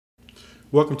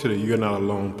Welcome to the You're Not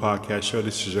Alone podcast show.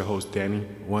 This is your host, Danny,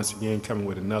 once again coming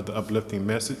with another uplifting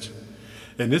message.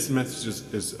 And this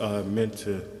message is meant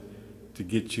to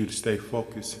get you to stay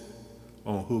focused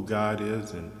on who God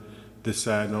is and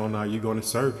deciding on how you're going to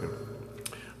serve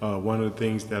Him. One of the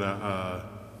things that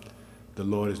the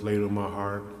Lord has laid on my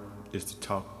heart is to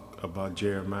talk about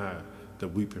Jeremiah, the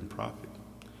weeping prophet.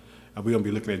 We're going to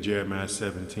be looking at Jeremiah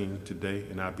 17 today,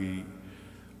 and I'll be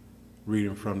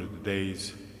reading from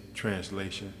today's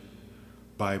translation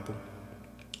Bible.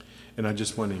 And I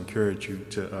just want to encourage you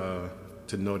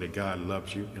to know that God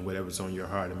loves you, and whatever's on your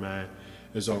heart and mind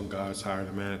is on God's heart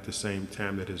and mind at the same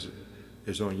time that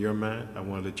is on your mind. I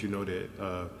want to let you know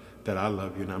that I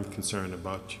love you and I'm concerned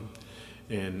about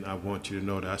you. And I want you to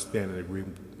know that I stand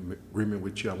in agreement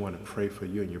with you. I want to pray for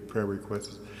you and your prayer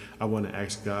requests. I want to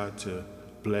ask God to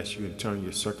bless you and turn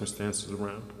your circumstances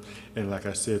around. And like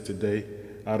I said today,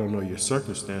 I don't know your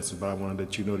circumstances, but I want to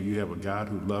let you know that you have a God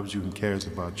who loves you and cares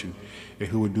about you, and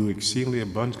who will do exceedingly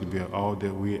abundantly beyond all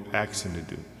that we ask Him to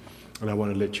do. And I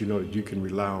want to let you know that you can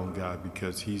rely on God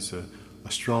because He's a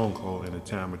stronghold in a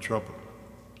time of trouble.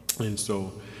 And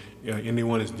so,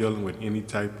 anyone that's dealing with any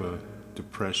type of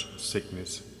depression,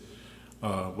 sickness,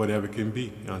 whatever it can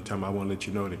be, on time, I want to let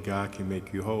you know that God can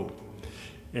make you whole.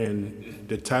 And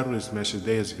the title of this message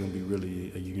today is going to be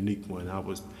really a unique one. I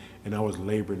was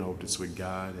laboring over this with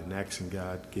God and asking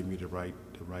God to give me the right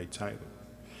title.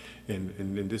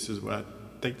 And this is what I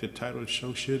think the title of the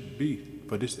show should be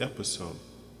for this episode: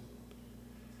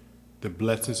 the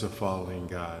blessings of following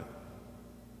God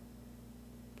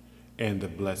and the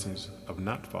blessings of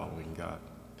not following God.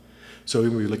 So we're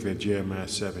going to be looking at Jeremiah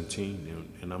 17,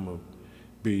 and I'm going to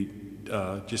be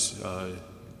just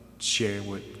sharing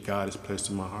what God has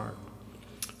placed in my heart.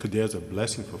 Because there's a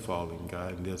blessing for following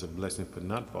God and there's a blessing for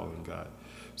not following God.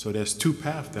 So there's two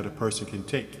paths that a person can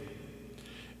take.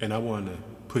 And I want to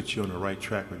put you on the right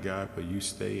track with God where you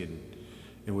stay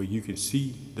and where you can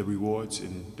see the rewards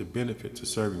and the benefits of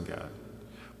serving God.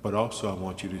 But also I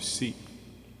want you to see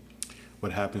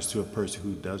what happens to a person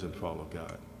who doesn't follow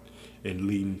God and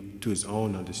leading to his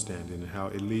own understanding and how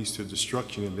it leads to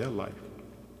destruction in their life.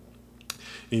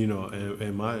 And, you know,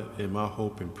 and my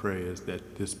hope and prayer is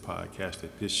that this podcast,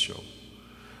 that this show,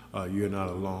 You're Not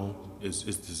Alone, is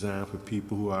designed for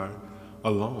people who are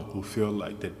alone, who feel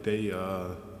like that they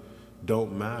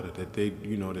don't matter, that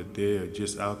that they're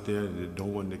just out there and that no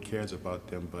one that cares about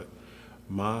them. But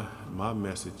my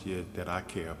message is that I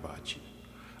care about you.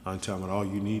 I'm telling you, all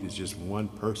you need is just one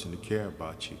person to care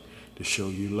about you, to show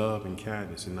you love and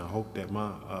kindness. And I hope that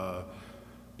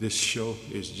this show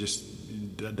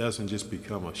doesn't just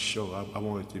become a show. I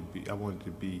want it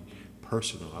to be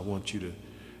personal. I want you to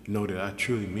know that I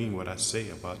truly mean what I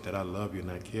say about that I love you and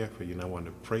I care for you and I want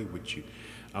to pray with you.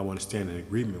 I want to stand in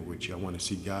agreement with you. I want to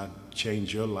see God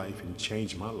change your life and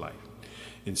change my life.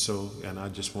 And I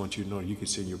just want you to know you can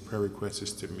send your prayer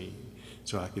requests to me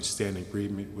so I can stand in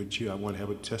agreement with you. I want to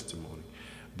have a testimony.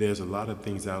 There's a lot of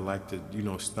things I like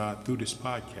to, start through this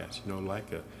podcast, like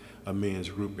a men's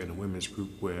group and a women's group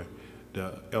where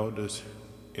the elders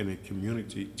in the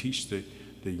community teach the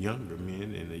younger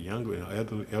men, and the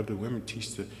elder women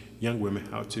teach the young women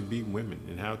how to be women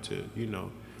and how to,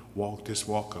 walk this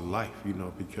walk of life,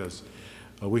 because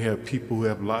we have people who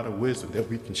have a lot of wisdom that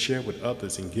we can share with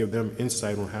others and give them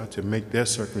insight on how to make their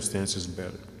circumstances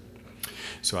better.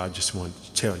 So I just want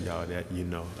to tell y'all that,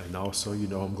 and also, I'm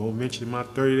going to mention my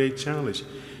 30-day challenge.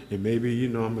 And maybe,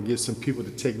 I'm going to get some people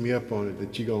to take me up on it,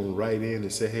 that you're going to write in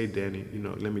and say, hey, Danny,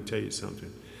 let me tell you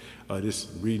something.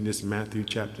 Reading this Matthew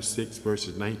chapter 6,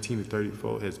 verses 19 to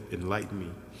 34 has enlightened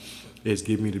me. It's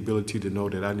given me the ability to know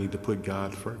that I need to put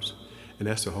God first. And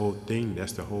that's the whole thing.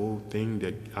 That's the whole thing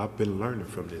that I've been learning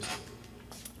from this.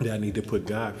 That I need to put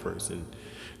God first and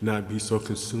not be so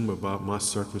consumed about my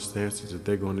circumstances, if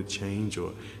they're going to change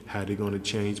or how they're going to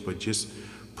change, but just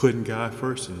putting God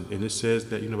first. And it says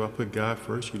that, if I put God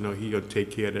first, He'll take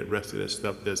care of that rest of that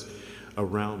stuff that's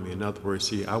around me. In other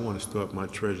words, I want to store up my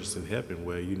treasures in heaven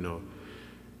where,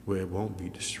 where it won't be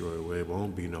destroyed, where it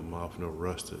won't be no moth, no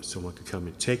rust, or someone can come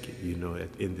and take it,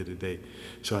 at the end of the day.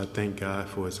 So I thank God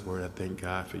for His word. I thank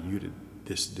God for you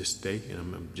this day. And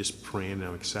I'm just praying, and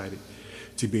I'm excited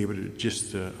to be able to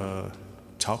just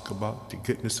talk about the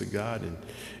goodness of God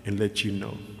and let you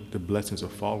know the blessings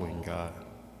of following God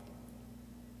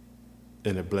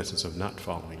and the blessings of not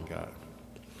following God.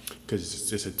 Because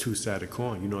it's just a two-sided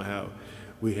coin. You know how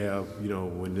we have,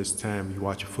 when this time you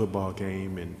watch a football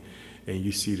game and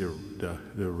you see the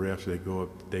refs,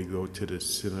 they go to the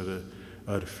center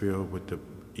of the field with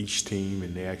each team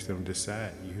and they ask them to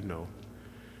decide,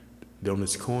 on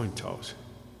this coin toss.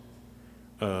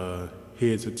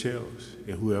 heads or tails,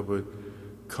 and whoever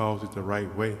calls it the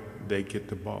right way, they get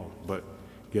the ball. But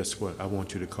guess what? I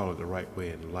want you to call it the right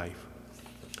way in life.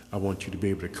 I want you to be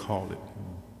able to call it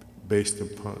based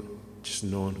upon just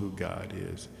knowing who God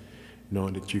is,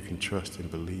 knowing that you can trust and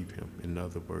believe Him. In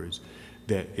other words,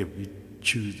 that if you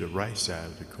choose the right side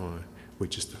of the coin,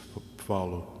 which is to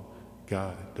follow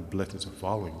God, the blessings of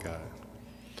following God.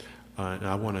 And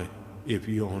I want to, if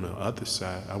you're on the other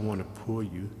side, I want to pull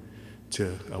you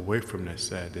to away from that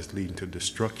side that's leading to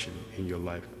destruction in your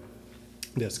life.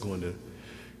 That's going to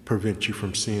prevent you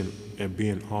from seeing and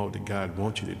being all that God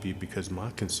wants you to be, because my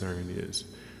concern is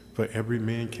for every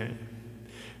mankind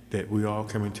that we all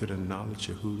come into the knowledge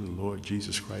of who the Lord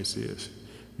Jesus Christ is,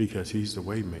 because He's the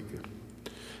way maker.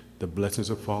 The blessings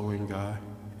of following God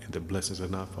and the blessings of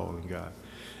not following God.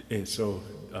 And so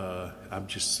I'm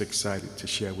just excited to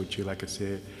share with you. Like I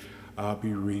said, I'll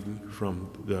be reading from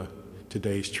the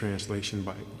today's translation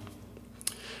Bible.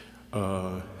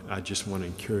 I just want to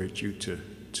encourage you to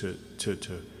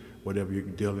whatever you're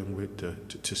dealing with,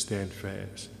 to stand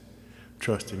fast,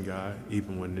 trust in God,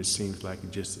 even when it seems like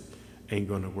it just ain't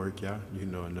going to work out.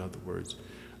 In other words,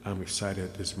 I'm excited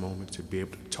at this moment to be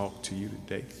able to talk to you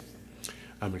today.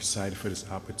 I'm excited for this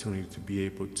opportunity to be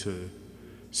able to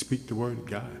speak the word of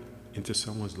God into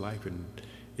someone's life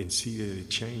and see that it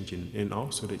change, and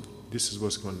also that this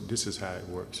is how it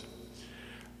works.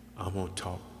 I'm going to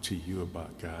talk to you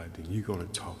about God, and you're going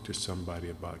to talk to somebody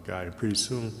about God, and pretty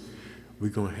soon we're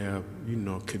going to have,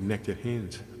 connected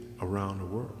hands around the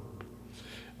world.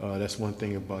 That's one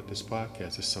thing about this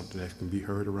podcast. It's something that can be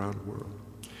heard around the world.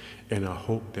 And I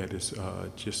hope that it's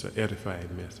just an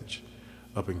edifying message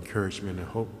of encouragement and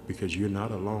hope, because you're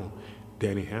not alone.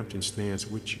 Danny Hampton stands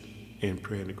with you in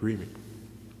prayer and agreement.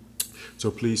 So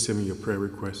please send me your prayer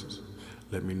requests.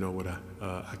 Let me know what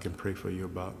I can pray for you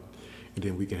about. And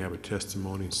then we can have a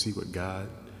testimony and see what God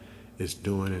is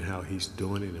doing and how He's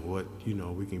doing it, and what,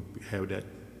 we can have that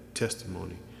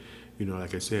testimony.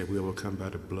 Like I said, we overcome by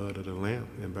the blood of the Lamb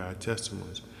and by our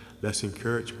testimonies. Let's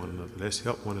encourage one another. Let's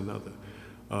help one another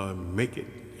make it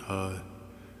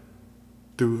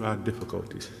through our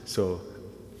difficulties. So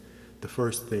the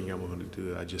first thing I want to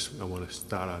do, I want to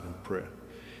start out in prayer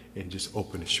and just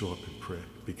open the show up in prayer,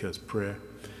 because prayer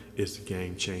is the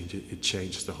game changer. It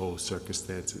changes the whole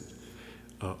circumstances.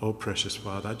 Oh, precious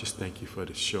Father, I just thank you for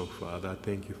this show, Father. I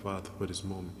thank you, Father, for this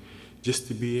moment. Just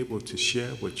to be able to share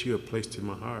what you have placed in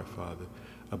my heart, Father,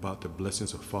 about the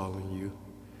blessings of following you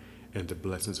and the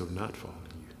blessings of not following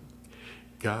you.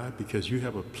 God, because you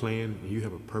have a plan and you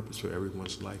have a purpose for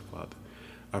everyone's life, Father,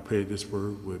 I pray this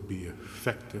word would be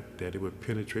effective, that it would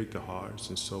penetrate the hearts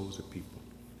and souls of people.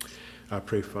 I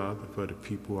pray, Father, for the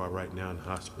people who are right now in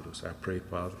hospitals. I pray,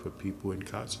 Father, for people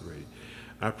incarcerated.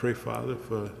 I pray, Father,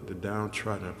 for the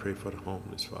downtrodden. I pray for the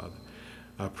homeless, Father.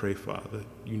 I pray, Father,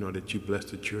 that you bless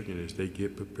the children as they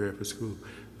get prepared for school.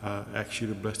 I ask you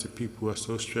to bless the people who are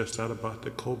so stressed out about the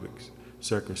COVID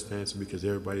circumstances, because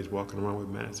everybody's walking around with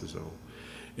masks on.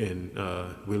 And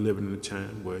we're living in a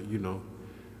time where,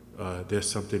 there's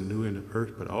something new in the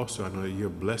earth, but also I know that you're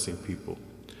blessing people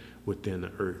within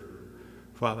the earth.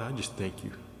 Father, I just thank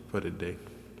you for the day.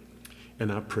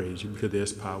 And I praise you, because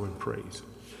there's power in praise.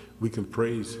 We can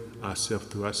praise ourselves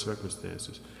through our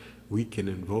circumstances. We can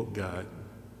invoke God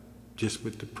just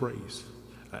with the praise,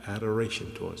 an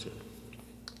adoration towards Him.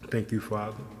 Thank you,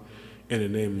 Father. In the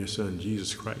name of your Son,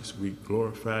 Jesus Christ, we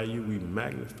glorify you, we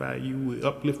magnify you, we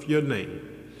uplift your name.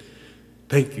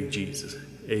 Thank you, Jesus.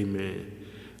 Amen.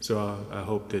 So I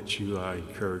hope that you are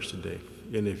encouraged today.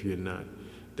 And if you're not,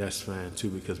 that's fine too,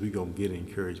 because we're going to get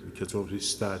encouraged, because once we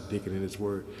start digging in His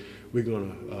Word, we're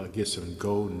going to get some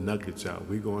gold nuggets out.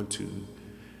 We're going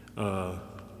to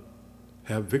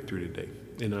have victory today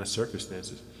in our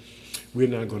circumstances. We're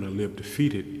not going to live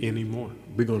defeated anymore.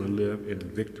 We're going to live in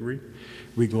victory.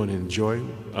 We're going to enjoy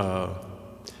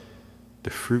the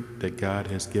fruit that God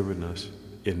has given us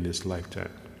in this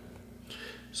lifetime.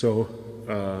 So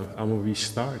I'm going to be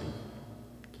starting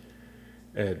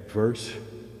at verse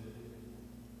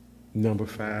number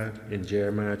 5 in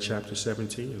Jeremiah chapter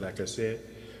 17. Like I said,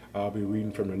 I'll be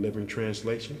reading from the Living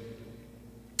Translation,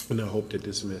 and I hope that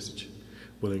this message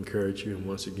will encourage you. And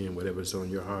once again, whatever's on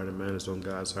your heart and mind is on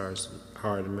God's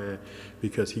heart and mind,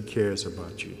 because He cares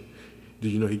about you. Do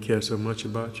you know He cares so much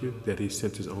about you that He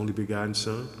sent His only begotten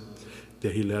Son,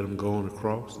 that He let Him go on the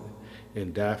cross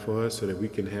and die for us so that we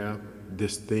can have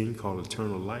this thing called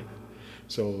eternal life?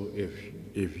 So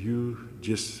if you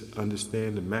just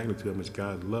understand the magnitude of how much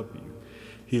God loved you,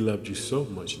 He loved you so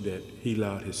much that He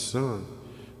allowed His Son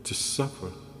to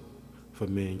suffer for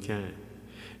mankind.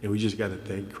 And we just got to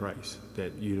thank Christ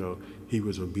that, He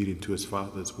was obedient to His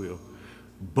Father's will.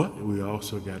 But we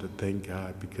also got to thank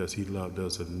God because he loved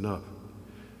us enough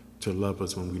to love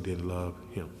us when we didn't love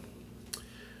him.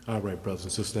 All right, brothers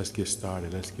and sisters, let's get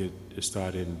started. Let's get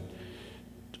started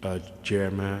in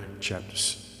Jeremiah chapter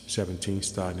 17,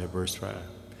 starting at verse 5.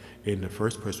 In the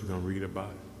first person, we're going to read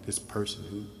about this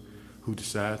person who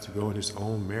decides to go in his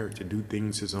own merit, to do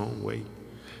things his own way,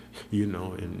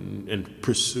 and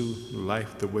pursue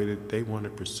life the way that they want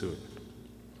to pursue it.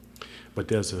 But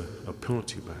there's a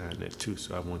penalty behind that too,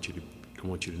 so I want you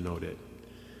to know that.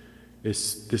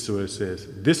 This is what it says.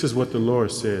 This is what the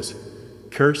Lord says.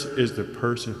 Cursed is the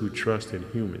person who trusts in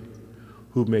human,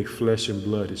 who make flesh and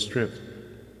blood his strength,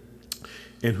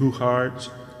 and who heart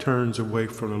turns away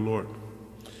from the Lord.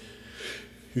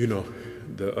 When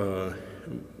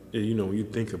you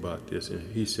think about this,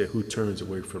 and he said, who turns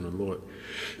away from the Lord,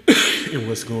 and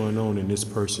what's going on in this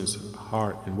person's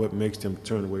heart, and what makes them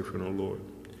turn away from the Lord.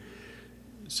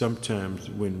 Sometimes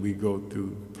when we go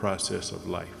through the process of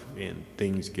life and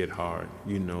things get hard,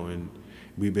 and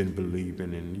we've been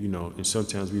believing, and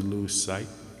sometimes we lose sight.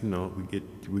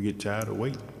 We get tired of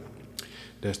waiting.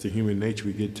 That's the human nature.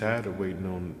 We get tired of waiting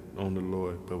on the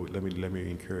Lord. But let me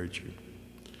encourage you.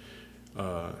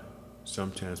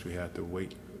 Sometimes we have to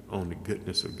wait on the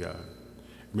goodness of God.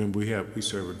 Remember, we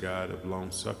serve a God of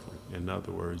long suffering. In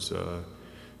other words,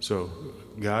 so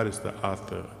God is the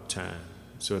author of time.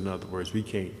 So in other words, we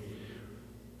can't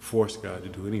force God to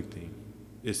do anything.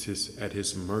 It's at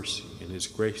his mercy and his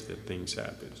grace that things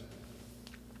happen.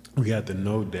 We have to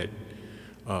know that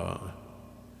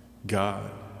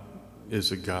God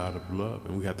is a God of love,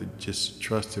 and we have to just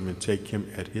trust him and take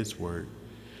him at his word.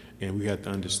 And we have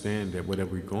to understand that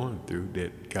whatever we're going through,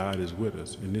 that God is with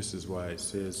us. And this is why it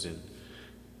says in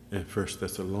 1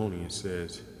 Thessalonians,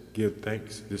 says, give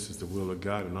thanks. This is the will of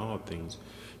God in all things.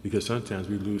 Because sometimes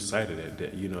we lose sight of that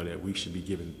that we should be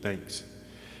giving thanks.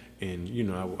 And,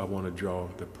 I want to draw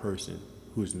the person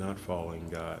who is not following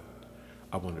God.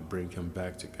 I want to bring him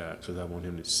back to God because I want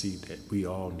him to see that we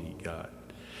all need God.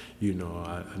 I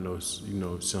know,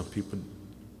 some people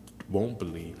won't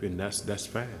believe, and that's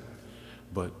fine.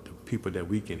 But the people that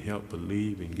we can help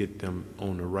believe and get them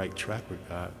on the right track with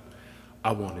God,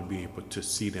 I want to be able to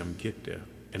see them get there.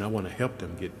 And I want to help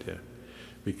them get there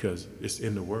because it's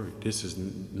in the Word. This is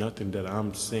nothing that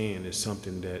I'm saying is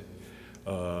something that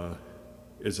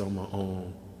is on my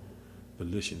own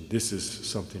volition. This is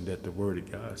something that the Word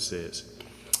of God says.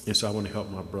 And so I want to help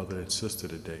my brother and sister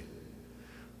today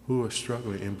who are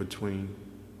struggling in between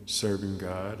serving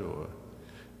God or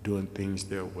doing things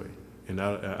their way. And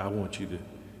I want you to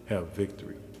have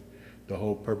victory. The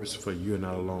whole purpose for You Are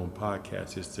Not Alone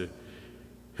podcast is to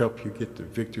help you get the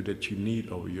victory that you need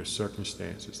over your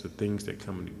circumstances, the things that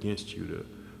come against you, the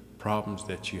problems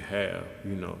that you have.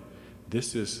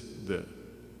 This is the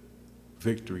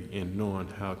victory in knowing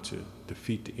how to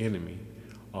defeat the enemy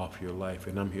off your life.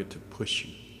 And I'm here to push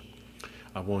you.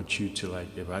 I want you to,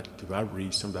 if I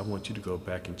read something, I want you to go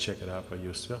back and check it out by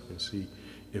yourself and see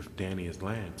if Danny is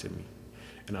lying to me.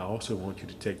 And I also want you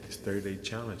to take this 30-day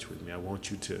challenge with me. I want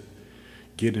you to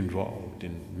get involved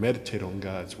and meditate on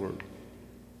God's word.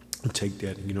 And take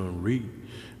that, and read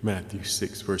Matthew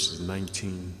 6, verses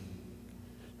 19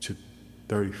 to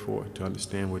 34 to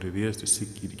understand what it is to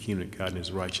seek ye the kingdom of God and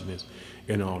his righteousness,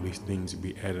 and all these things will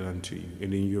be added unto you.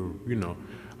 And then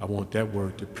I want that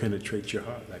word to penetrate your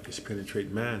heart like it's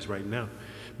penetrating mine right now.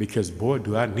 Because boy,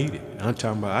 do I need it. I'm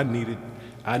talking about I need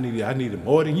it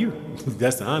more than you.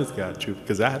 That's the honest God truth,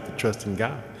 because I have to trust in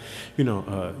God.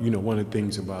 One of the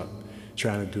things about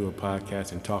trying to do a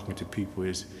podcast and talking to people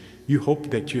is you hope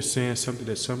that you're saying something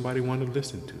that somebody want to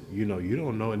listen to. You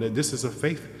don't know, and this is a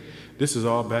faith. This is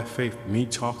all by faith. Me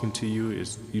talking to you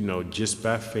is, just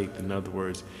by faith. In other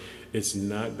words, it's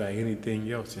not by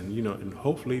anything else. And, and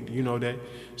hopefully, that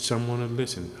someone will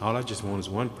listen. All I just want is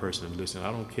one person to listen.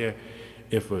 I don't care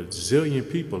if a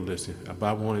zillion people listen. If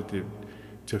I wanted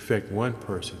to affect one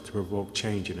person, to provoke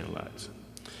change in their lives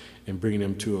and bring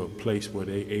them to a place where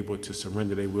they're able to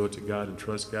surrender their will to God and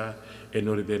trust God and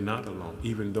know that they're not alone.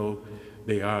 Even though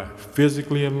they are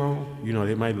physically alone,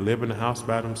 they might live in a house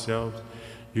by themselves,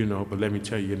 but let me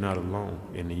tell you, you're not alone.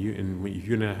 And if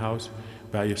you're in a house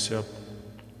by yourself,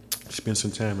 spend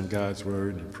some time in God's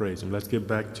word and praise him. Let's get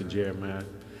back to Jeremiah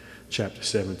chapter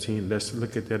 17. Let's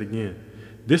look at that again.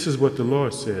 This is what the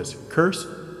Lord says. Cursed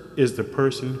is the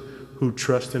person who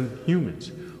trusts in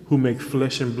humans, who make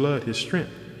flesh and blood his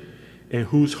strength, and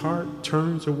whose heart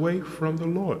turns away from the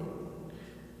Lord.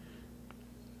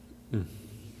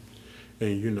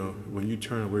 And when you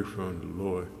turn away from the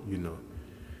Lord,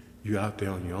 you're out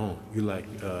there on your own. You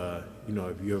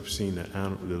if you ever seen the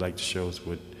animal, like the shows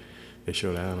with They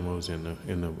show the animals in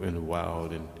the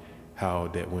wild, and how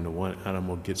that when the one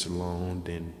animal gets alone,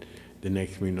 then the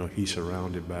next thing you know, he's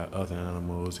surrounded by other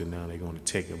animals, and now they're going to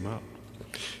take him out.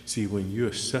 See, when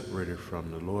you're separated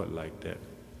from the Lord like that,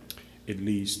 it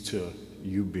leads to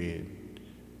you being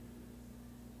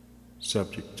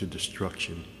subject to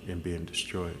destruction and being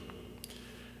destroyed.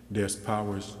 There's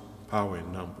power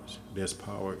in numbers. There's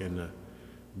power in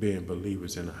being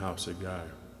believers in the house of God.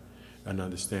 And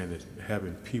understand that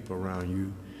having people around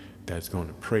you that's going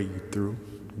to pray you through,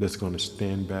 that's going to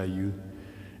stand by you,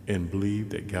 and believe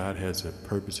that God has a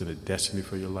purpose and a destiny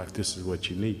for your life. This is what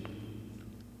you need.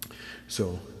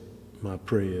 So my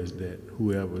prayer is that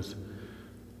whoever's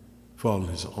following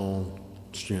his own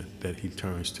strength, that he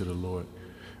turns to the Lord,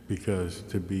 because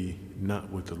to be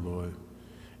not with the Lord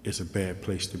is a bad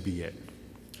place to be at.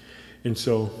 And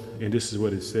this is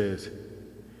what it says.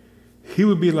 He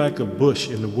would be like a bush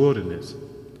in the wilderness.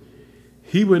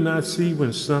 He would not see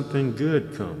when something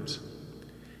good comes.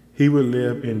 He would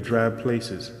live in dry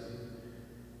places,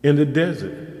 in the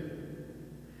desert,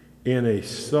 in a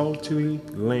salty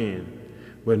land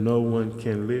where no one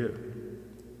can live.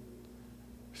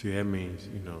 See, that means,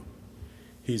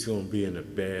 he's going to be in a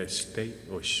bad state,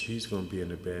 or she's going to be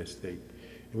in a bad state.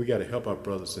 And we got to help our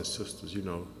brothers and sisters,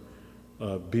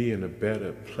 be in a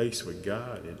better place with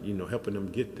God, and, helping them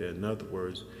get there. In other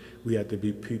words, we have to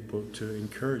be people to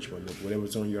encourage one another.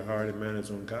 Whatever's on your heart and mind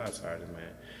is on God's heart and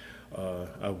mind.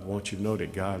 I want you to know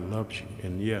that God loves you.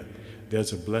 And yeah,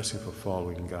 there's a blessing for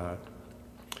following God.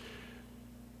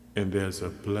 And there's a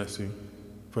blessing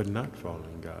for not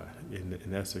following God. And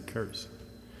that's a curse.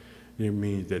 It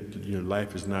means that your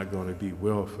life is not going to be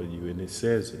well for you. And it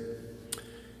says it.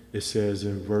 It says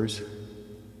in verse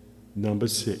number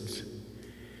 6,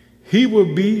 he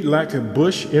will be like a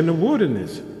bush in the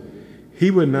wilderness.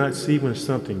 He will not see when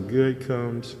something good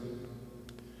comes.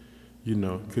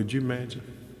 Could you imagine?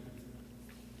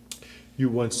 You're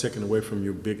 1 second away from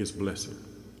your biggest blessing.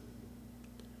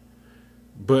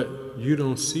 But you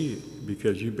don't see it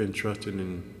because you've been trusting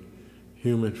in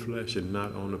human flesh and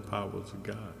not on the powers of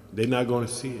God. They're not going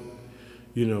to see it,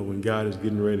 when God is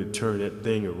getting ready to turn that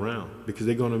thing around, because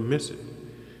they're going to miss it,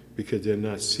 because they're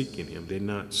not seeking him. They're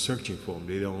not searching for him.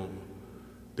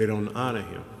 They don't honor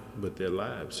him with their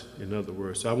lives. In other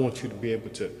words, I want you to be able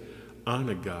to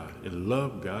honor God and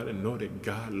love God and know that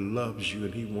God loves you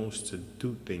and he wants to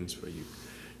do things for you.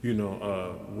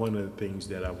 One of the things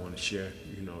that I want to share,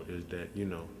 is that,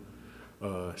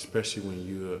 especially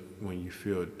when you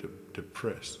feel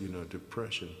depressed,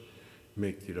 depression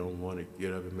make you don't want to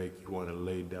get up, and make you want to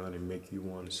lay down, and make you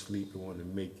want to sleep, and want to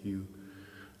make you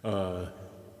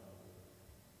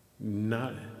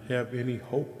not have any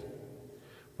hope.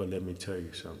 But let me tell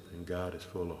you something, God is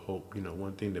full of hope.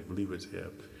 One thing that believers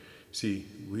have, see,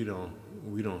 we don't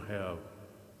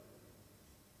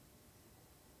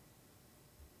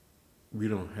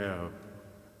have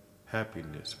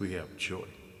happiness, we have joy.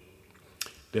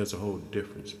 There's a whole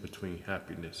difference between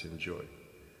happiness and joy.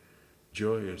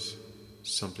 Joy is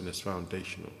something that's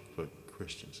foundational for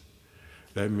Christians.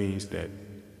 That means that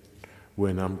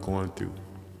when I'm going through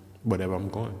whatever I'm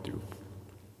going through,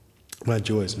 my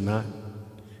joy is not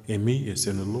in me, it's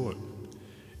in the Lord.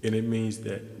 And it means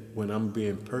that when I'm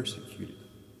being persecuted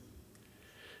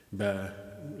by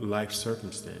life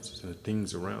circumstances and the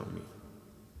things around me,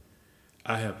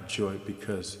 I have joy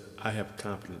because I have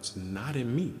confidence not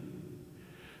in me.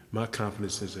 My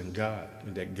confidence is in God,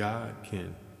 and that God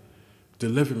can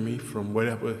deliver me from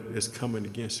whatever is coming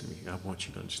against me. I want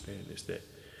you to understand this, that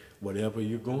whatever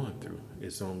you're going through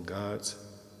is on God's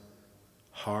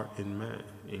heart and mind.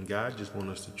 And God just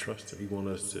wants us to trust him. He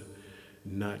wants us to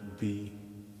not be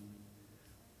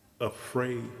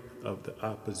afraid of the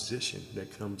opposition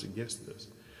that comes against us.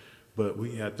 But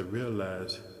we have to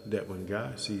realize that when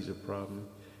God sees a problem,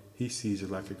 he sees it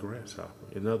like a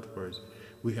grasshopper. In other words,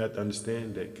 we have to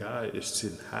understand that God is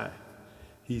sitting high.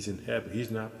 He's in heaven.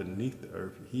 He's not beneath the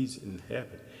earth. He's in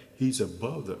heaven. He's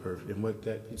above the earth. And what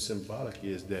that is symbolic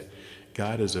is that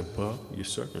God is above your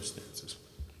circumstances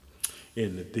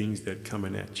and the things that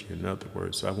coming at you. In other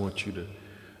words, so I want you to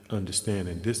understand,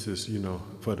 and this is,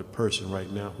 for the person right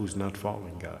now who's not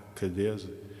following God, because there's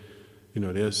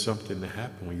something that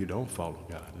happens when you don't follow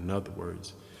God. In other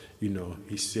words,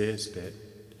 he says that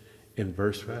in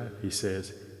verse 5, he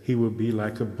says, he will be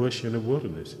like a bush in the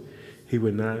wilderness. He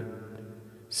will not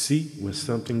see when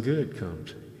something good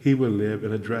comes. He will live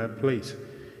in a dry place,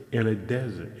 in the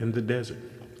desert. And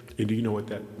do you know what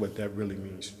that really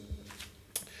means?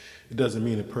 It doesn't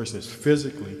mean a person is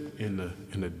physically in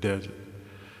the desert,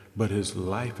 but his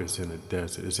life is in a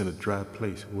desert. It's in a dry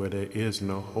place where there is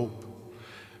no hope.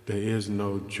 There is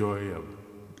no joy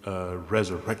of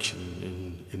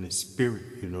resurrection in the spirit.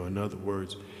 In other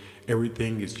words,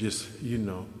 everything is just,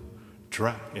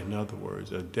 dry. In other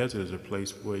words, a desert is a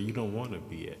place where you don't want to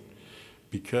be at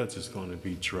because it's going to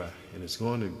be dry and it's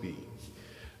going to be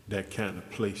that kind of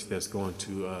place that's going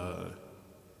to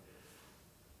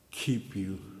keep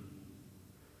you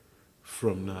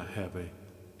from not having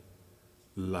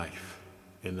life.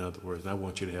 In other words, I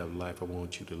want you to have life. I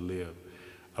want you to live.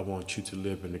 I want you to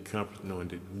live in the comfort knowing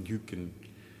that you can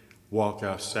walk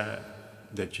outside,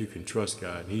 that you can trust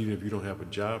God. And even if you don't have a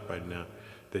job right now,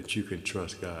 that you can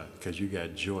trust God because you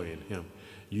got joy in Him.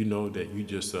 You know that you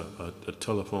just a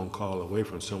telephone call away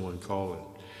from someone calling,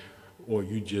 or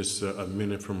you just a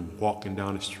minute from walking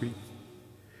down the street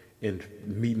and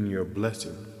meeting your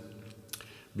blessing.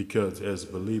 Because as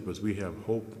believers, we have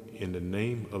hope in the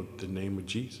name of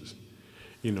Jesus.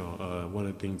 One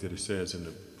of the things that it says in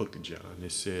the book of John,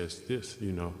 it says this,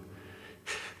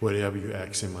 whatever you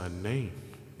ask in my name,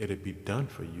 it'll be done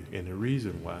for you. And the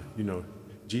reason why,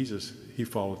 Jesus, he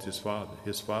followed his Father.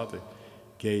 His Father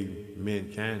gave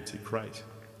mankind to Christ.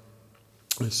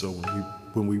 And so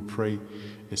when we pray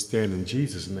and stand in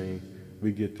Jesus' name,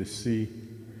 we get to see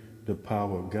the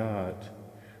power of God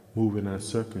move in our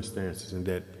circumstances and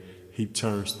that he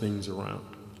turns things around.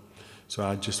 So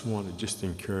I just want to just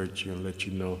encourage you and let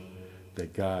you know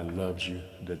that God loves you,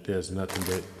 that there's nothing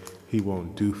that he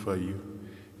won't do for you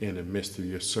in the midst of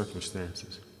your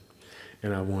circumstances.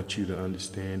 And I want you to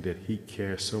understand that he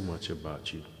cares so much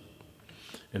about you.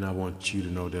 And I want you to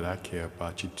know that I care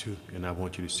about you too. And I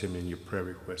want you to send me in your prayer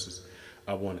requests.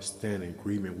 I want to stand in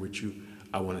agreement with you.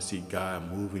 I want to see God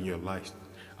move in your life.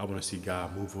 I want to see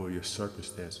God move over your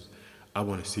circumstances. I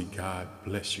want to see God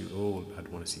bless you. Oh, I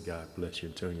want to see God bless you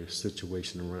and turn your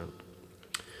situation around.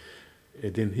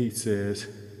 And then he says,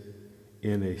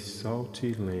 in a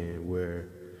salty land where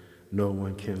no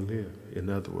one can live. In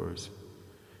other words,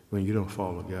 when you don't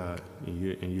follow God and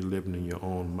you're living in your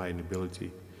own might and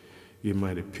ability, it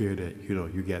might appear that,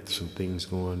 you got some things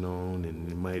going on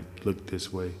and it might look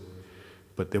this way,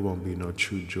 but there won't be no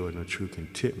true joy, no true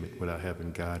contentment without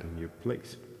having God in your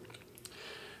place.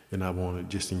 And I want to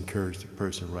just encourage the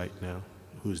person right now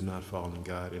who's not following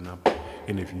God.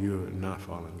 And if you're not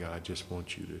following God, I just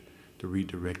want you to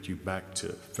redirect you back to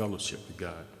fellowship with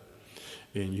God.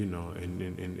 And,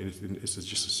 it's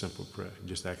just a simple prayer,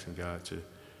 just asking God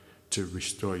to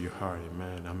restore your heart and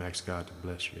mind. I'm asking God to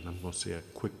bless you. And I'm going to say a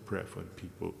quick prayer for the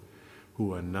people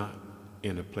who are not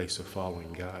in a place of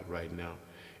following God right now.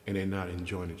 And they're not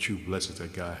enjoying the true blessings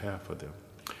that God has for them.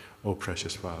 Oh,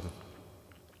 precious Father.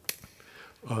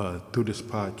 Through this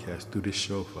podcast, through this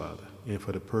show, Father, and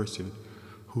for the person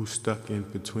who's stuck in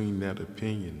between that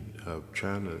opinion of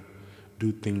trying to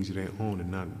do things of their own and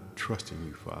not trusting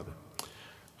you, Father,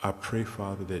 I pray,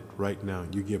 Father, that right now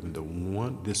you give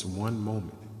them this one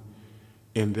moment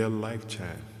in their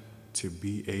lifetime to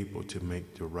be able to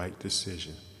make the right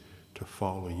decision to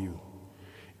follow you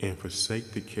and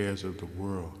forsake the cares of the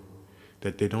world,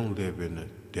 that they don't live in a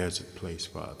desert place,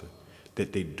 Father,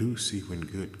 that they do see when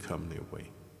good come their way.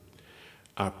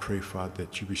 I pray, Father,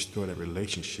 that you restore that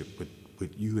relationship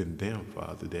with you and them,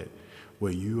 Father, that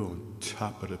where you on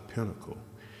top of the pinnacle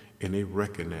and they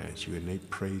recognize you and they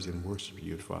praise and worship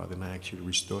you, Father, and I ask you to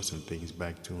restore some things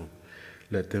back to them.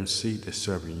 Let them see that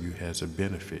serving you has a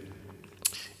benefit.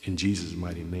 In Jesus'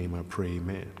 mighty name I pray,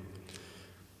 amen.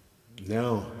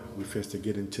 Now we're supposed to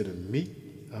get into the meat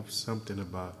of something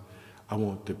about, I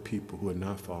want the people who are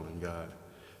not following God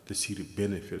to see the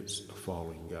benefits of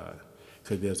following God.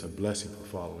 Because there's a blessing for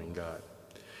following God.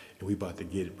 And we're about to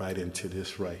get right into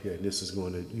this right here. And this is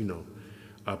going to,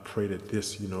 I pray that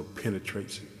this,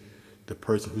 penetrates the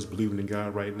person who's believing in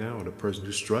God right now or the person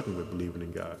who's struggling with believing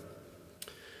in God.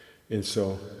 And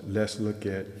so let's look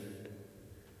at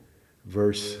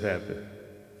verse 7.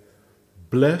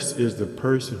 Blessed is the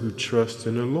person who trusts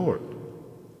in the Lord.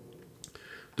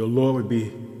 The Lord would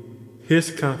be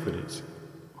his confidence,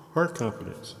 her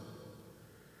confidence.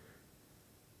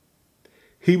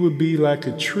 He would be like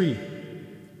a tree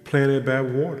planted by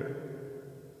water.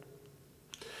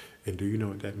 And do you know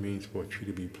what that means for a tree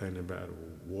to be planted by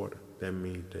water? That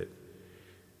means that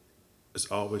it's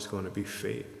always going to be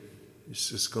fed. It's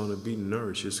just going to be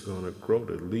nourished. It's going to grow.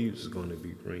 The leaves are going to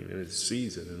be green. And it's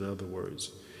seasoned. In other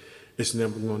words, it's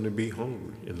never going to be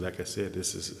hungry. And like I said,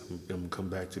 I'm going to come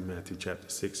back to Matthew chapter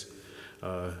 6,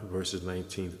 verses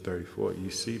 19 to 34.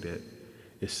 You see that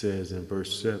it says in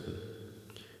verse 7,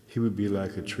 he would be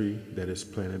like a tree that is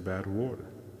planted by the water.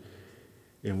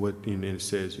 And it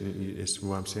says, it's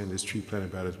what I'm saying, this tree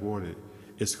planted by this water,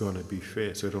 it's going to be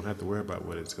fed. So you don't have to worry about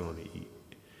what it's going to eat.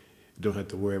 Don't have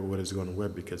to worry about what it's going to wear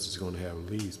because it's going to have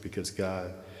leaves because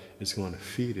God is going to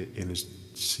feed it in its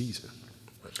season.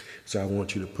 So I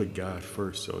want you to put God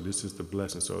first. So this is the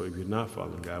blessing. So if you're not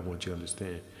following God, I want you to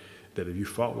understand that if you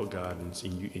follow God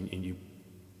and you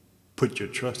put your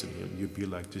trust in Him, you'll be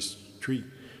like this tree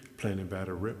planted by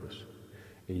the rivers,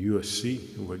 and you will see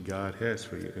what God has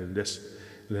for you. And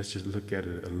let's just look at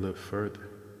it a little further.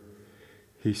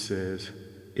 He says,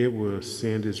 it will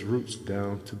send its roots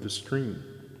down to the stream.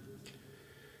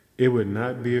 It would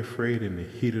not be afraid in the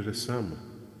heat of the summer.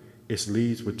 Its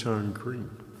leaves would turn green.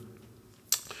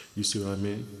 You see what I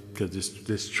mean? Because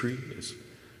this tree is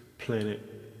planted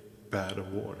by the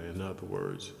water. In other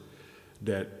words,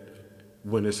 that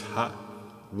when it's hot,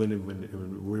 what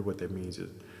that means is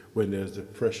when there's the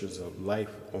pressures of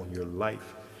life on your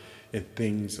life and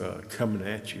things coming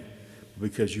at you,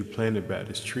 because you planted by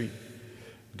this tree,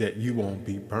 that you won't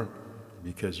be burnt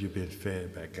because you've been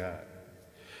fed by God.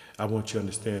 I want you to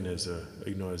understand as a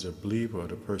believer or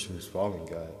the person who's following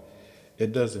God,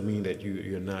 it doesn't mean that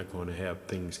you're not going to have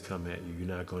things come at you.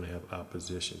 You're not going to have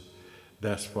opposition.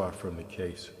 That's far from the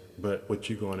case. But what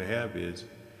you're going to have is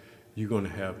you're going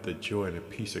to have the joy and the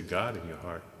peace of God in your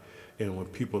heart. And when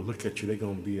people look at you, they're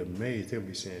going to be amazed. They'll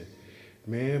be saying,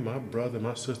 man, my brother,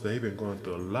 my sister, they've been going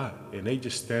through a lot. And they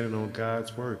just standing on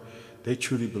God's word. They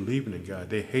truly believing in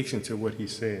God. They hasten to what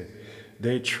He's saying.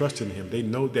 They trust in Him. They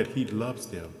know that He loves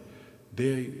them.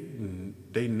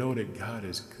 They know that God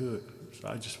is good. So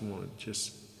I just want to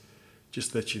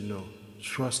just let you know,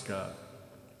 trust God.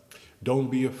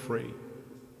 Don't be afraid.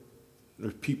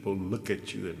 If people look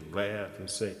at you and laugh and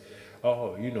say,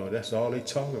 oh, that's all they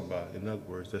talk about. In other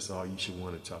words, that's all you should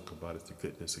want to talk about is the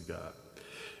goodness of God.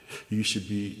 You should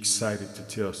be excited to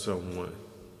tell someone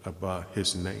about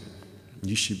His name.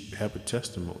 You should have a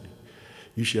testimony.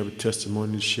 You should have a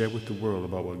testimony to share with the world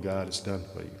about what God has done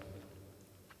for you.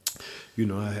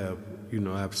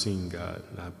 I've seen God.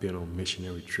 I've been on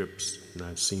missionary trips, and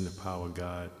I've seen the power of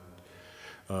God.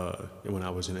 When I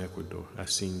was in Ecuador, I've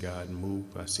seen God move.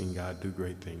 I've seen God do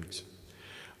great things.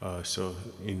 I've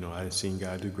seen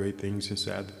God do great things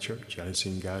inside the church. I've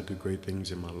seen God do great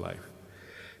things in my life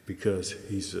because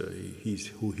He's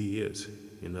who He is.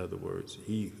 In other words,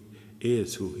 He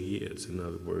is who He is. In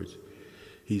other words,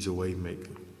 He's a way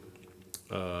maker.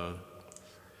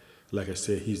 Like I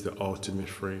said, He's the ultimate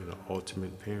friend, the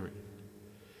ultimate parent.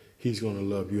 He's going to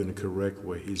love you in the correct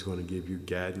way. He's going to give you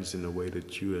guidance in a way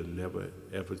that you have never,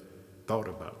 ever thought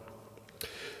about.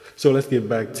 So let's get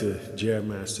back to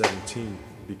Jeremiah 17,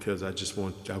 because I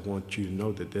want you to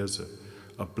know that there's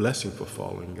a blessing for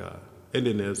following God. And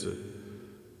then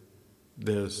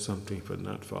there's something for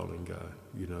not following God.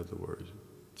 In other words,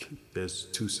 there's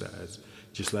two sides.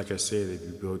 Just like I said, if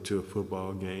you go to a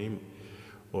football game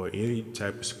or any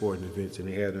type of sporting events and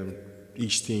they have them,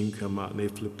 each team come out and they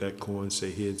flip that coin,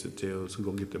 say heads or tails, who's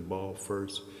going to get the ball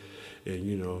first.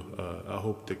 And, I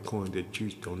hope the coin that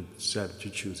you're going to decide that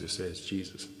you choose, it says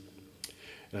Jesus.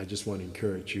 And I just want to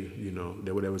encourage you,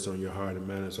 that whatever's on your heart and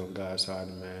mind is on God's heart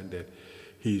and mind, that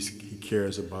He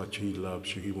cares about you, He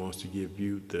loves you, He wants to give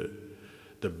you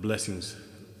the blessings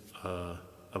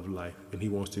of life, and He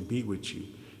wants to be with you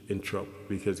in trouble,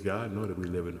 because God knows that we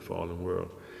live in a fallen world.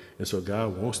 And so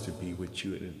God wants to be with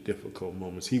you in difficult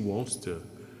moments. He wants to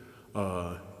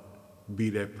be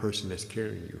that person that's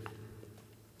carrying you.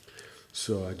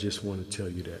 So I just want to tell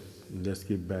you that. And let's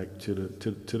get back to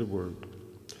the word.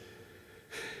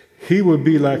 He will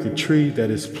be like a tree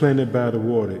that is planted by the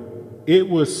water. It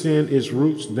will send its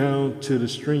roots down to the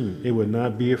stream. It will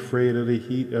not be afraid of the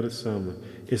heat of the summer.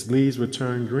 Its leaves will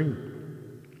turn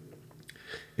green.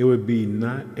 It will be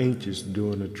not anxious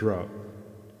during a drought.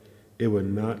 It will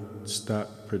not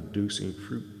stop producing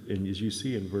fruit. And as you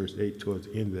see in verse 8, towards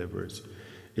the end of that verse,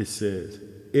 it says,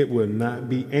 it will not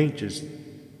be anxious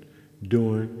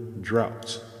during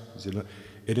droughts.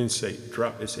 It didn't say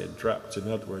drought, it said droughts. In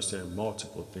other words, saying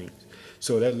multiple things.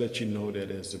 So that lets you know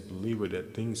that as a believer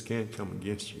that things can come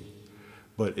against you.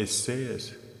 But it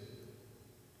says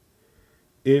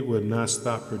it will not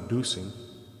stop producing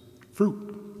fruit.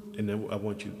 And then I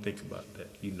want you to think about that,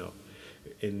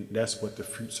 And that's what the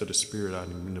fruits of the Spirit are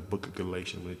in the book of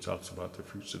Galatians when it talks about the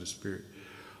fruits of the Spirit.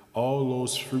 All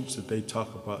those fruits that they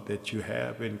talk about that you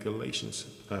have in Galatians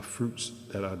are fruits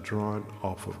that are drawn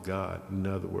off of God. In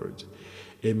other words,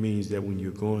 it means that when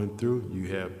you're going through, you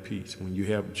have peace. When you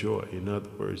have joy, in other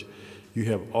words, you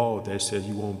have all that says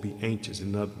you won't be anxious.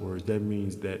 In other words, that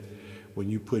means that when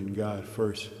you put God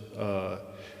first,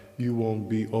 you won't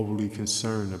be overly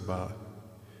concerned about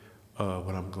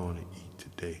what I'm going to eat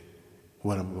today,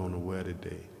 what I'm going to wear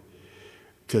today.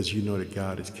 because you know that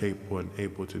God is capable and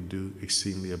able to do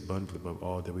exceedingly abundantly above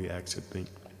all that we ask or think.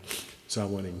 So I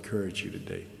want to encourage you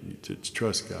today to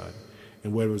trust God.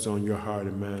 And whatever's on your heart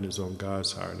and mind is on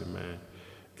God's heart and mind.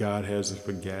 God hasn't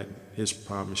forgotten his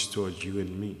promise towards you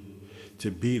and me to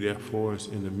be there for us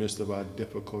in the midst of our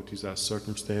difficulties, our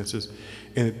circumstances,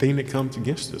 and the thing that comes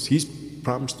against us. He's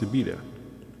promised to be there.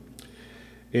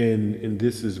 And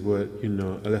this is what,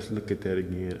 let's look at that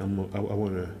again. I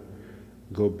want to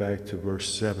go back to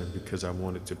verse 7 because I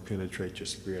want it to penetrate your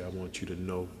spirit. I want you to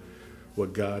know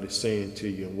what God is saying to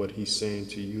you and what he's saying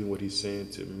to you and what he's saying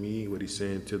to me, what he's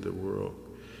saying to the world.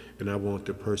 And I want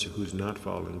the person who's not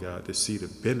following God to see the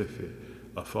benefit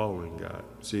of following God.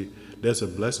 See, there's a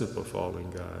blessing for following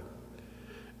God,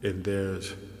 and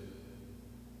there's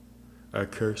a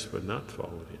curse for not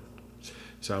following him.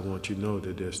 So I want you to know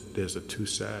that there's a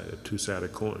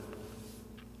two-sided coin.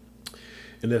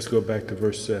 And let's go back to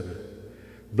verse 7.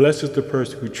 Blessed is the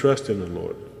person who trusts in the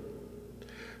Lord.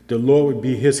 The Lord would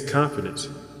be his confidence.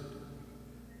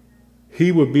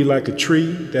 He would be like a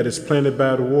tree that is planted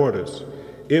by the waters.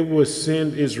 It will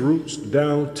send its roots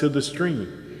down to the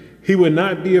stream. He will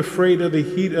not be afraid of the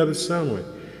heat of the summer.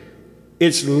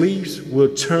 Its leaves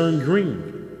will turn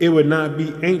green. It would not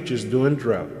be anxious during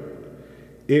drought.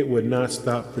 It would not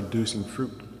stop producing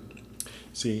fruit.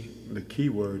 See, the key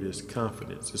word is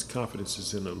confidence. His confidence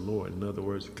is in the Lord. In other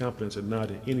words, confidence is not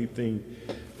in anything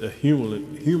that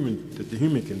the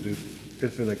human can do.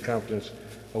 It's in the confidence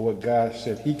of what God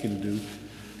said he can do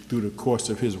through the course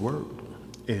of his word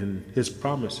and his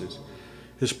promises.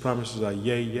 His promises are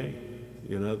yea, yea.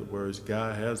 In other words,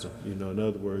 God has them. In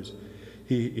other words,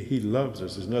 he loves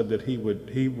us. It's not that he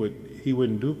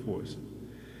wouldn't do for us.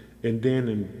 And then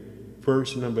in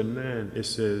verse number 9, it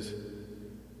says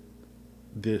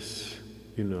this,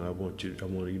 I want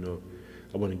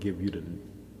to give you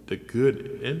the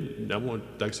good, and I want,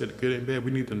 like I said, the good and bad.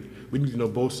 We need to know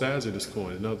both sides of this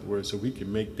coin. In other words, so we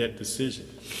can make that decision.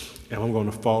 Am I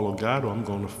going to follow God, or I'm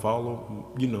going to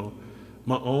follow,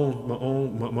 my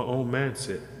own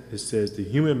mindset? It says the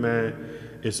human mind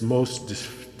is most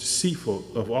deceitful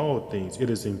of all things. It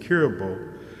is incurable.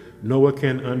 No one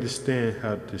can understand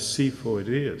how deceitful it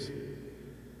is.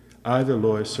 I, the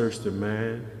Lord, search the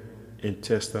mind and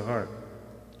test the heart.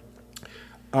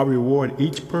 I reward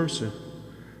each person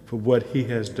for what he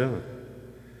has done.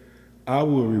 I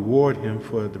will reward him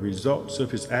for the results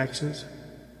of his actions.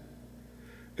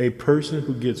 A person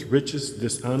who gets riches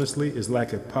dishonestly is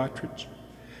like a partridge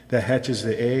that hatches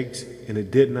the eggs and it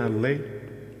did not lay.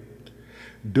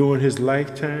 During his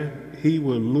lifetime, he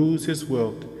will lose his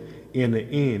wealth. In the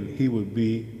end, he will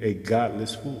be a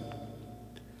godless fool.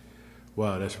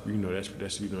 Wow, that's rough.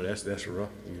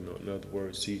 In other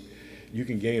words, see, you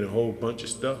can gain a whole bunch of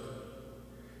stuff.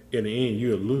 In the end,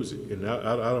 you'll lose it. And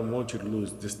I don't want you to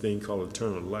lose this thing called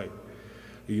eternal life.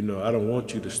 I don't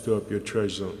want you to store up your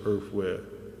treasures on earth where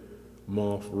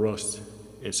moth, rust,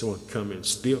 and someone come and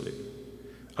steal it.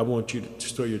 I want you to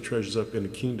store your treasures up in the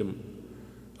kingdom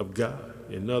of God.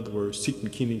 In other words, seek the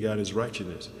kingdom of God is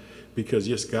righteousness. Because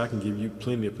yes, God can give you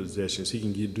plenty of possessions. He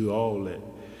can do all that.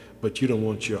 But you don't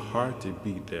want your heart to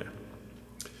be there,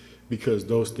 because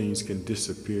those things can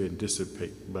disappear and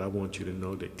dissipate. But I want you to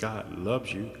know that God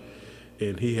loves you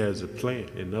and he has a plan.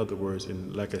 In other words,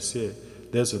 and like I said,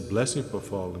 there's a blessing for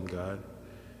following God,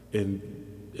 and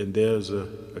there's a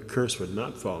curse for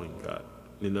not following God.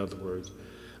 In other words,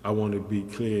 I want to be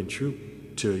clear and true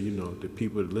to, the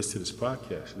people that listen to this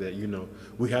podcast that,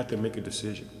 we have to make a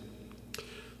decision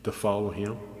to follow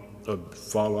him, or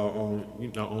follow our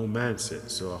own mindset.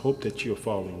 So I hope that you're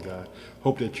following God.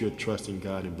 Hope that you're trusting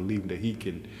God and believing that he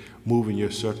can move in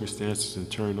your circumstances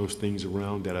and turn those things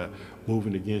around that are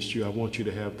moving against you. I want you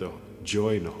to have the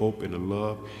joy and the hope and the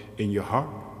love in your heart.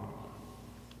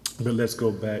 But let's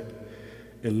go back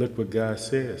and look what God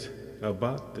says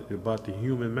about the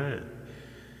human mind.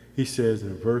 He says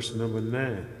in verse number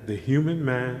 9, the human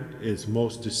mind is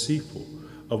most deceitful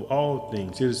of all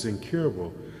things. It is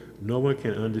incurable. No one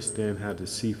can understand how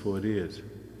deceitful it is.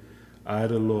 I,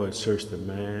 the Lord, search the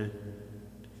mind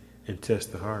and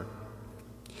test the heart.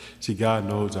 See, God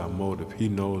knows our motive. He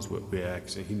knows what we're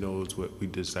asking. He knows what we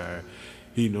desire.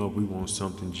 He knows we want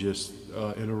something just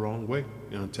in the wrong way.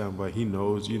 I'm talking about? He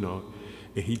knows,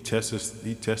 and he tests us.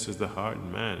 He tests the heart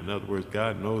and mind. In other words,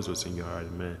 God knows what's in your heart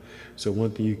and mind. So one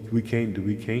thing we can't do,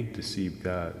 we can't deceive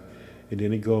God. And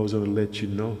then he goes on to let you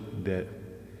know that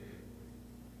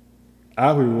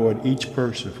I reward each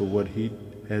person for what he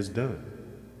has done.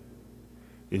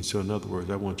 And so, in other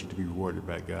words, I want you to be rewarded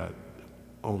by God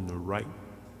on the right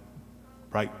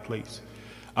place.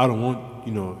 I don't want,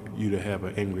 you to have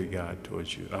an angry God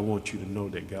towards you. I want you to know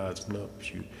that God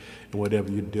loves you. And whatever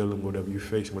you're dealing, whatever you're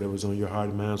facing, whatever's on your heart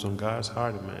and mind is on God's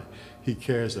heart and mind. He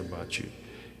cares about you.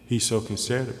 He's so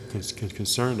concerned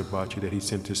about you that he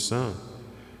sent his son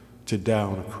to die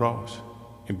on the cross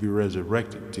and be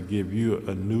resurrected to give you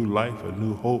a new life, a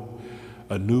new hope,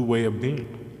 a new way of being.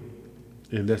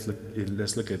 And let's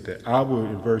look at that. I will,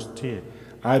 in verse 10,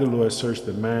 I, the Lord, search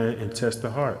the mind and test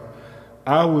the heart.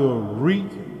 I will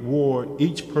reward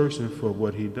each person for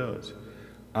what he does.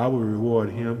 I will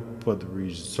reward him for the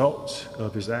results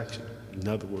of his action. In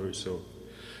other words,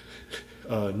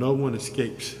 no one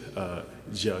escapes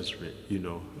judgment,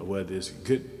 whether it's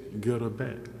good or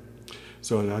bad.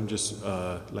 So I'm just,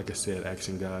 like I said,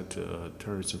 asking God to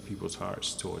turn some people's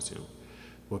hearts towards him,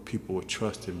 where people will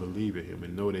trust and believe in him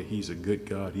and know that he's a good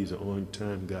God, he's an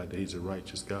on-time God, that he's a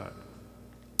righteous God,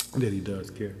 that he does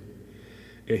care.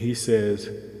 And he says,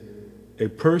 a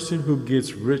person who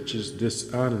gets riches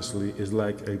dishonestly is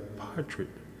like a partridge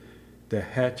that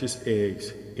hatches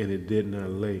eggs and it did not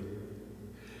lay.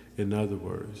 In other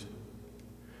words,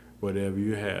 whatever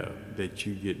you have that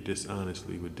you get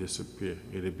dishonestly would disappear.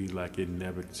 It'd be like it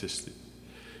never existed.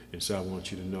 And so I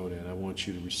want you to know that. I want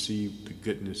you to receive the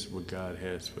goodness what God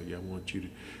has for you. I want you to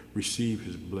receive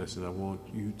his blessing. I want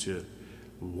you to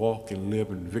walk and live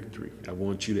in victory. I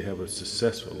want you to have a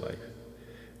successful life.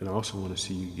 And I also want to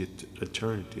see you get to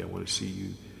eternity. I want to see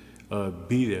you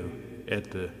be there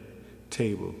at the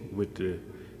table with the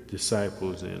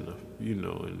disciples and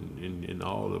and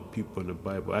all the people in the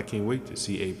Bible. I can't wait to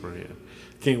see Abraham.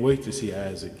 Can't wait to see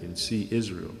Isaac and see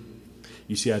Israel.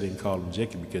 You see, I didn't call him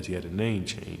Jacob because he had a name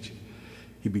change.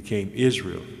 He became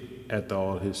Israel after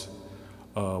all his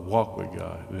walk with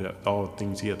God, all the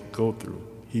things he had to go through.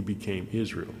 He became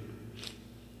Israel.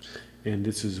 And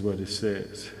this is what it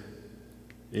says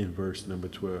in verse number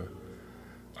 12.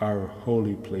 Our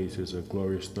holy place is a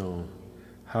glorious stone,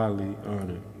 highly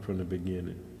honored from the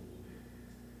beginning.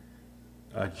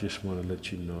 I just want to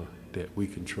let you know that we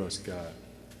can trust God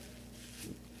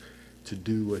to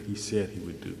do what he said he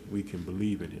would do. We can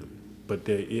believe in him. But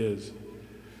there is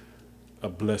a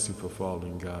blessing for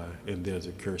following God, and there's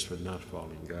a curse for not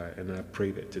following God. And I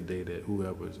pray that today that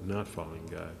whoever is not following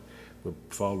God will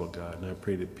follow God. And I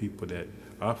pray that people that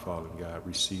are following God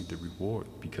receive the reward,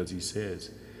 because he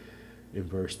says in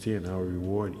verse 10, I will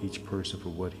reward each person for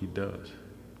what he does.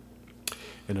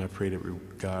 And I pray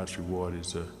that God's reward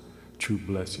is a true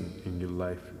blessing in your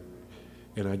life.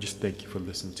 And I just thank you for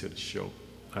listening to the show.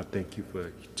 I thank you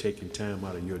for taking time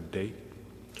out of your day,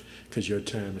 because your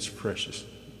time is precious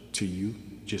to you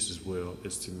just as well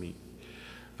as to me.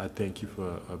 I thank you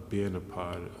for being a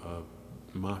part of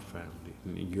my family.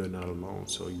 And you're not alone.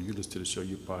 So you listen to the show,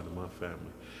 you're part of my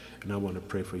family. And I want to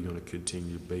pray for you on a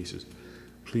continued basis.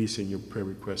 Please send your prayer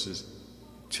requests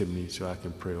to me so I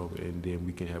can pray over it, and then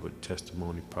we can have a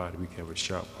testimony party. We can have a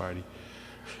shout party.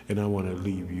 And I want to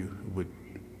leave you with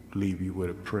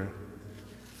a prayer.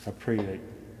 I pray that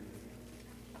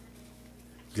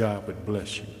God would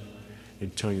bless you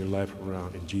and turn your life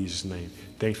around in Jesus' name.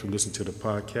 Thanks for listening to the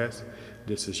podcast.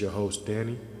 This is your host,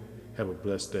 Danny. Have a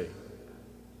blessed day.